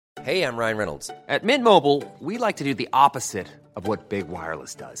Hey, I'm Ryan Reynolds. At Mint Mobile, we like to do the opposite of what Big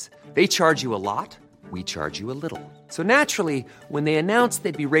Wireless does. They charge you a lot, we charge you a little. So naturally, when they announced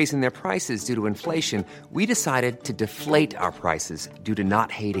they'd be raising their prices due to inflation, we decided to deflate our prices due to not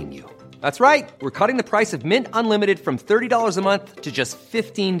hating you. That's right. We're cutting the price of Mint Unlimited from $30 a month to just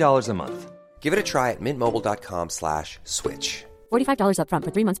 $15 a month. Give it a try at mintmobile.com/switch. $45 up front for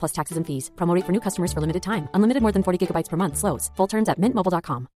 3 months plus taxes and fees. Promo rate for new customers for limited time. Unlimited more than 40 gigabytes per month. Slows full terms at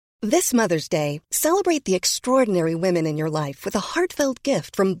mintmobile.com. This Mother's Day, celebrate the extraordinary women in your life with a heartfelt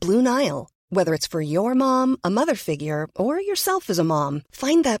gift from Blue Nile. Whether it's for your mom, a mother figure, or yourself as a mom,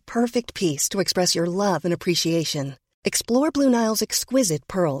 find that perfect piece to express your love and appreciation. Explore Blue Nile's exquisite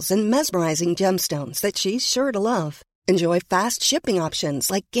pearls and mesmerizing gemstones that she's sure to love. Enjoy fast shipping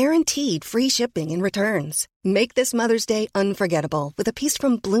options like guaranteed free shipping and returns. Make this Mother's Day unforgettable with a piece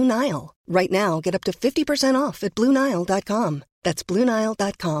from Blue Nile. Right now, get up to 50% off at BlueNile.com. That's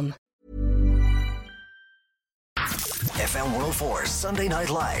BlueNile.com. FM 104 Sunday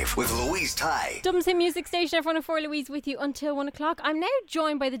Night Live with Louise Ty. Dublin's Hit Music Station, F104, Louise with you until 1 o'clock. I'm now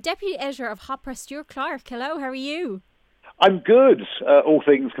joined by the Deputy Editor of Hot Press, Stuart Clark. Hello, how are you? I'm good, all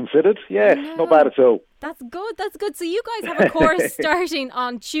things considered. Yes, not bad at all. That's good, that's good. So you guys have a course starting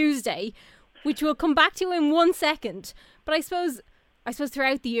on Tuesday, which we'll come back to in 1 second. But I suppose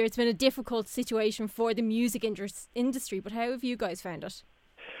throughout the year it's been a difficult situation for the music industry, but how have you guys found it?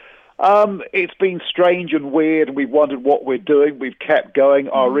 It's been strange and weird, and we've wondered what we're doing. We've kept going.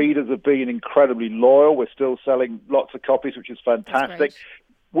 Our readers have been incredibly loyal. We're still selling lots of copies, which is fantastic.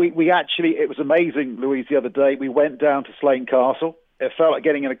 We actually, it was amazing, Louise, the other day. We went down to Slane Castle. It felt like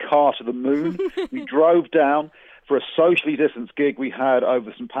getting in a car to the moon. We drove down for a socially distanced gig we had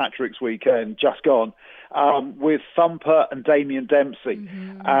over St. Patrick's weekend, just gone, with Thumper and Damien Dempsey.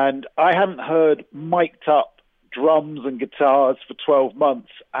 Mm-hmm. And I hadn't heard mic'd up drums and guitars for 12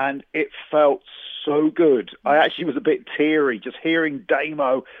 months, and it felt so good. I actually was a bit teary just hearing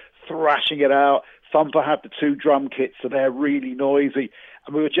Damo thrashing it out. Thumper had the 2 drum kits, so they're really noisy.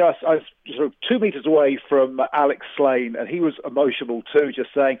 And I was sort of 2 meters away from Alex Slane, and he was emotional too,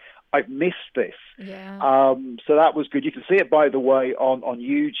 just saying, I've missed this. Yeah. So that was good. You can see it, by the way, on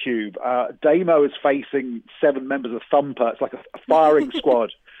YouTube. Damo is facing 7 members of Thumper. It's like a firing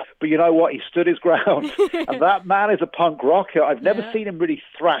squad. But you know what? He stood his ground. And that man is a punk rocker. I've never seen him really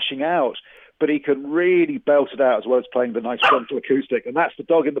thrashing out, but he can really belt it out as well as playing the nice frontal acoustic. And that's the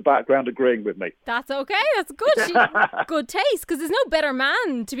dog in the background agreeing with me. That's okay. That's good. Good taste, because there's no better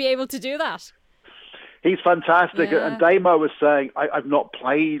man to be able to do that. He's fantastic. Yeah. And Damo was saying, I've not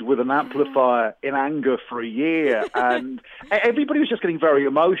played with an amplifier in anger for a year. And everybody was just getting very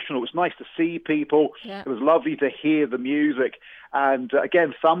emotional. It was nice to see people. Yeah. It was lovely to hear the music. And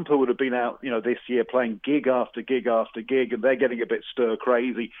again, Thumper would have been out, this year playing gig after gig after gig, and they're getting a bit stir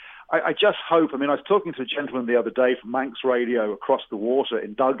crazy. I just hope, I was talking to a gentleman the other day from Manx Radio across the water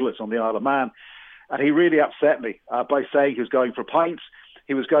in Douglas on the Isle of Man, and he really upset me by saying he was going for a pint,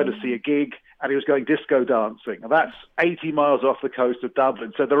 he was going to see a gig, and he was going disco dancing. And that's 80 miles off the coast of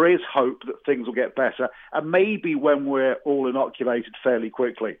Dublin. So there is hope that things will get better, and maybe when we're all inoculated fairly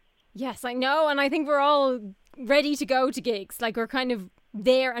quickly. Yes, I know, and I think we're all ready to go to gigs. Like, we're kind of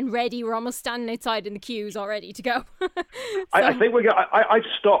there and ready. We're almost standing outside in the queues already to go. I think we're going. I've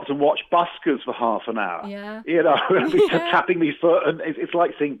stopped and watched buskers for half an hour. Yeah, tapping my foot, and it's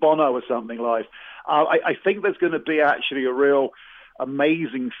like seeing Bono or something live. I think there's going to be actually a real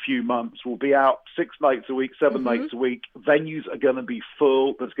amazing few months. We'll be out 6 nights a week, 7 nights a week. Venues are going to be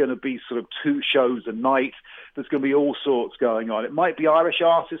full. There's going to be sort of 2 shows a night. There's going to be all sorts going on. It might be Irish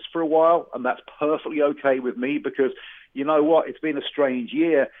artists for a while, and that's perfectly okay with me, because you know what? It's been a strange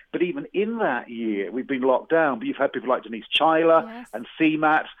year, but even in that year, we've been locked down. But you've had people like Denise Chyler and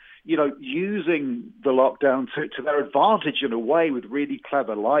CMAT, using the lockdown to their advantage in a way, with really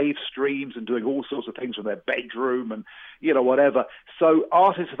clever live streams and doing all sorts of things from their bedroom and, whatever. So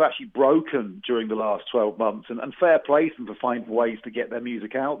artists have actually broken during the last 12 months, and fair play to them for finding ways to get their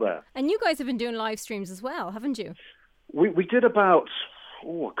music out there. And you guys have been doing live streams as well, haven't you? We did about,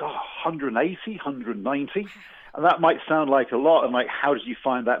 180, 190. And that might sound like a lot, and like, how did you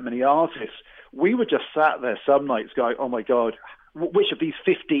find that many artists? We were just sat there some nights going, oh my God, which of these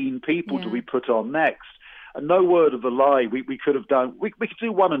 15 people do we put on next? And no word of a lie, we could have done, we could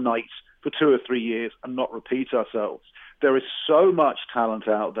do one a night for 2 or 3 years and not repeat ourselves. There is so much talent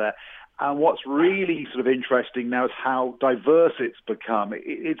out there. And what's really sort of interesting now is how diverse it's become.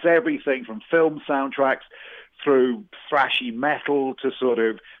 It's everything from film soundtracks through thrashy metal to sort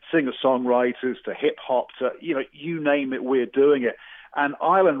of singer-songwriters to hip-hop to, you name it, we're doing it. And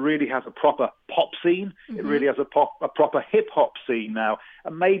Ireland really has a proper pop scene. Mm-hmm. It really has a proper hip-hop scene now.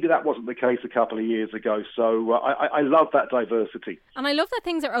 And maybe that wasn't the case a couple of years ago. So I love that diversity. And I love that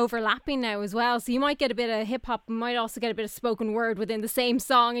things are overlapping now as well. So you might get a bit of hip-hop, you might also get a bit of spoken word within the same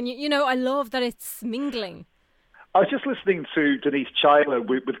song. And, you know, I love that it's mingling. I was just listening to Denise Chyler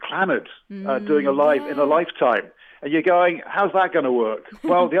with Clannad doing a live in a lifetime. And you're going, how's that going to work?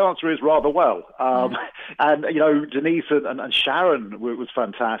 Well, the answer is rather well. And, you know, Denise and Sharon was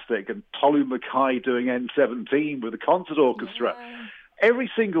fantastic. And Tolu Mackay doing N17 with the concert orchestra. Yeah.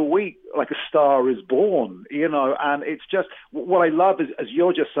 Every single week, like a star is born, you know, and it's just, what I love is, as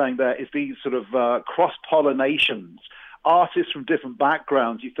you're just saying there, is these sort of cross-pollinations. Artists from different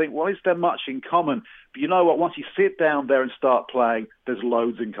backgrounds, you think, well, is there much in common? But you know what? Once you sit down there and start playing, there's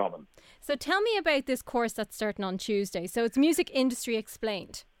loads in common. So tell me about this course that's starting on Tuesday. So it's Music Industry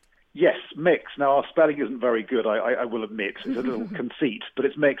Explained. Yes, mixed. Now, our spelling isn't very good, I will admit. It's a little conceit, but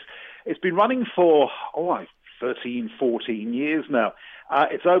it's mixed. It's been running for, 13, 14 years now.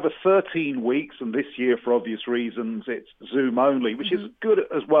 It's over 13 weeks, and this year, for obvious reasons, it's Zoom only, which is good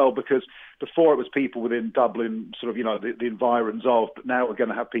as well, because before it was people within Dublin, sort of, you know, the environs of, but now we're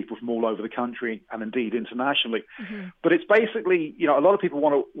going to have people from all over the country and indeed internationally. Mm-hmm. But it's basically, you know, a lot of people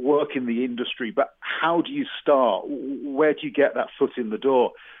want to work in the industry, but how do you start? Where do you get that foot in the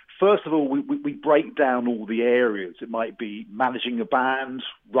door? First of all, we break down all the areas. It might be managing a band,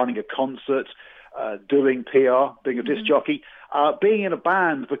 running a concert, doing PR, being a disc jockey, being in a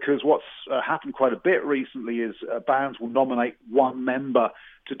band, because what's happened quite a bit recently is bands will nominate one member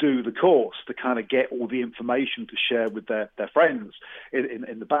to do the course, to kind of get all the information to share with their friends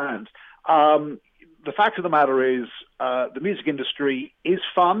in the band. The fact of the matter is the music industry is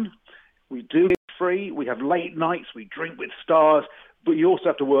fun. We do it free. We have late nights. We drink with stars. But you also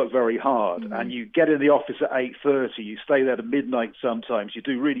have to work very hard, and you get in the office at 8:30. You stay there to midnight sometimes. You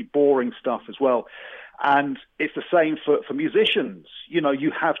do really boring stuff as well. And it's the same for musicians. You know,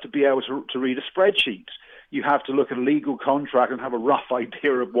 you have to be able to read a spreadsheet. You have to look at a legal contract and have a rough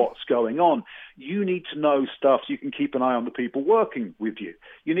idea of what's going on. You need to know stuff so you can keep an eye on the people working with you.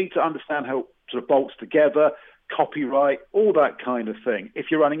 You need to understand how it sort of bolts together, copyright, all that kind of thing. If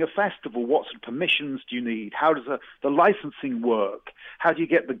you're running a festival, what sort of permissions do you need? How does the licensing work? How do you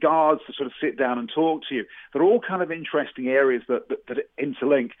get the guards to sort of sit down and talk to you? They're all kind of interesting areas that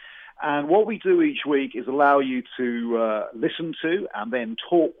interlink. And what we do each week is allow you to listen to and then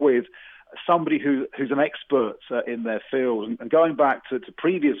talk with somebody who's an expert in their field. And going back to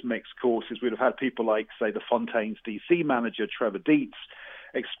previous mixed courses, we'd have had people like, say, the Fontaines DC manager, Trevor Dietz,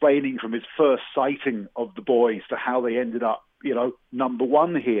 explaining from his first sighting of the boys to how they ended up, you know, number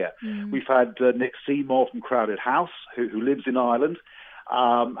one here. We've had Nick Seymour from Crowded House, who lives in Ireland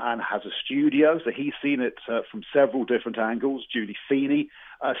and has a studio, so he's seen it from several different angles. Julie Feeney,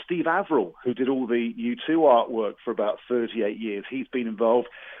 Steve Averill, who did all the U2 artwork for about 38 years. He's been involved.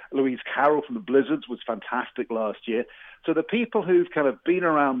 Louise Carroll from the Blizzards was fantastic last year. So the people who've kind of been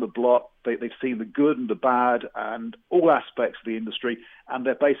around the block, they've seen the good and the bad and all aspects of the industry, and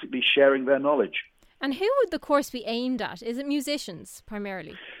they're basically sharing their knowledge. And who would the course be aimed at? Is it musicians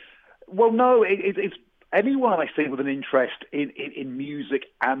primarily? Well, no, it's anyone, I think, with an interest in music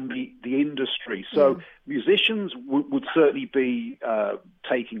and the industry. So musicians would certainly be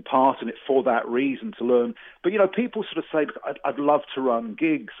taking part in it for that reason, to learn. But, you know, people sort of say, I'd love to run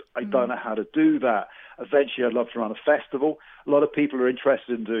gigs. I don't know how to do that. Eventually, I'd love to run a festival. A lot of people are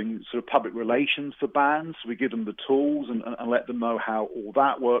interested in doing sort of public relations for bands. We give them the tools and let them know how all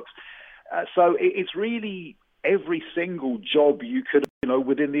that works. So it's really every single job you could, you know,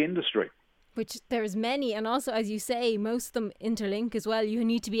 within the industry. Which there's many, and also, as you say, most of them interlink as well. You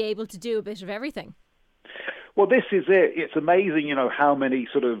need to be able to do a bit of everything. Well, this is it. It's amazing, you know, how many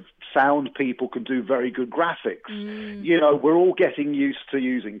sort of sound people can do very good graphics. You know, we're all getting used to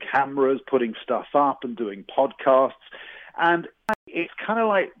using cameras, putting stuff up and doing podcasts. And it's kind of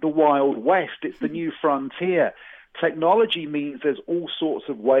like the Wild West. It's the new frontier. Technology means there's all sorts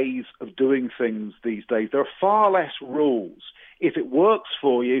of ways of doing things these days. There are far less rules. If it works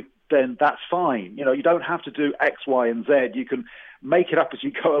for you, then that's fine. You know, you don't have to do X, Y, and Z. You can make it up as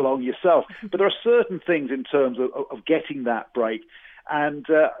you go along yourself. But there are certain things in terms of getting that break. And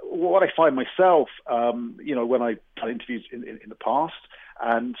what I find myself, you know, when I've done interviews in the past,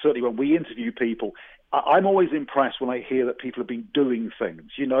 and certainly when we interview people, I'm always impressed when I hear that people have been doing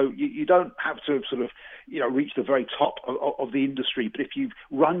things. You know, you don't have to sort of, you know, reach the very top of the industry. But if you've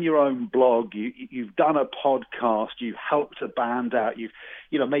run your own blog, you've done a podcast, you've helped a band out, you've,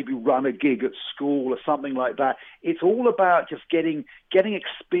 you know, maybe run a gig at school or something like that. It's all about just getting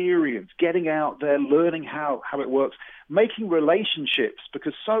experience, getting out there, learning how it works, making relationships,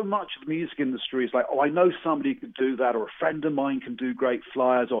 because so much of the music industry is like, oh, I know somebody could do that, or a friend of mine can do great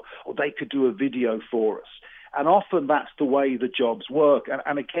flyers, or they could do a video for us. And often that's the way the jobs work.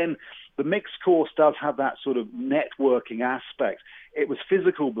 And again, the mixed course does have that sort of networking aspect. It was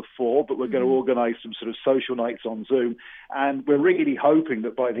physical before, but we're going to organise some sort of social nights on Zoom. And we're really hoping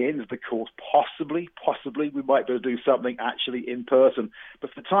that by the end of the course, possibly, we might be able to do something actually in person.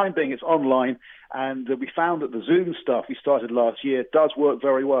 But for the time being, it's online. And we found that the Zoom stuff we started last year does work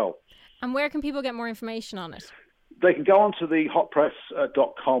very well. And where can people get more information on it? They can go onto the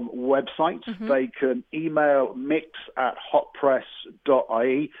hotpress.com website. They can email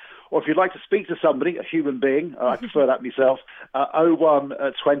mix@hotpress.ie. Or if you'd like to speak to somebody, a human being, I prefer that myself, 01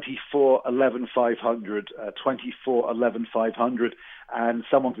 24 11 500, 24 11 500, and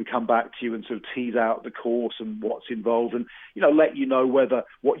someone can come back to you and sort of tease out the course and what's involved, and let you know whether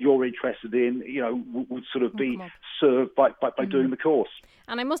what you're interested in, would sort of be served by doing the course.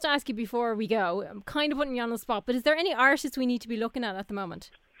 And I must ask you before we go, I'm kind of putting you on the spot, but is there any artists we need to be looking at the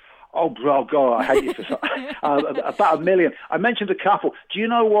moment? Oh, God, I hate you for about a million. I mentioned a couple. Do you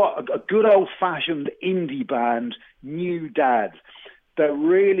know what? A good old-fashioned indie band, New Dad. They're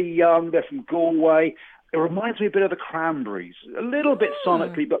really young. They're from Galway. It reminds me a bit of the Cranberries, a little bit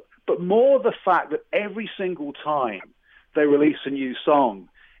sonically, but more the fact that every single time they release a new song,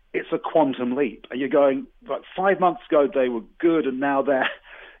 it's a quantum leap. And you're going, like 5 months ago they were good, and now they're,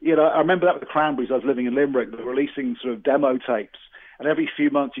 I remember that with the Cranberries. I was living in Limerick. They were releasing sort of demo tapes. And every few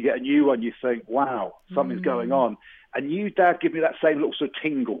months you get a new one, you think, wow, something's going on. And New Dad give me that same little sort of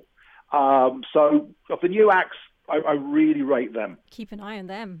tingle. So of the new acts, I really rate them. Keep an eye on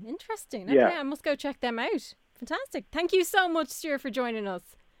them. Interesting. Okay, I must go check them out. Fantastic. Thank you so much, Stuart, for joining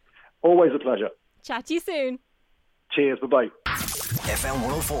us. Always a pleasure. Chat to you soon. Cheers. Bye-bye. FM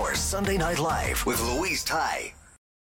 104 Sunday Night Live with Louise Ty.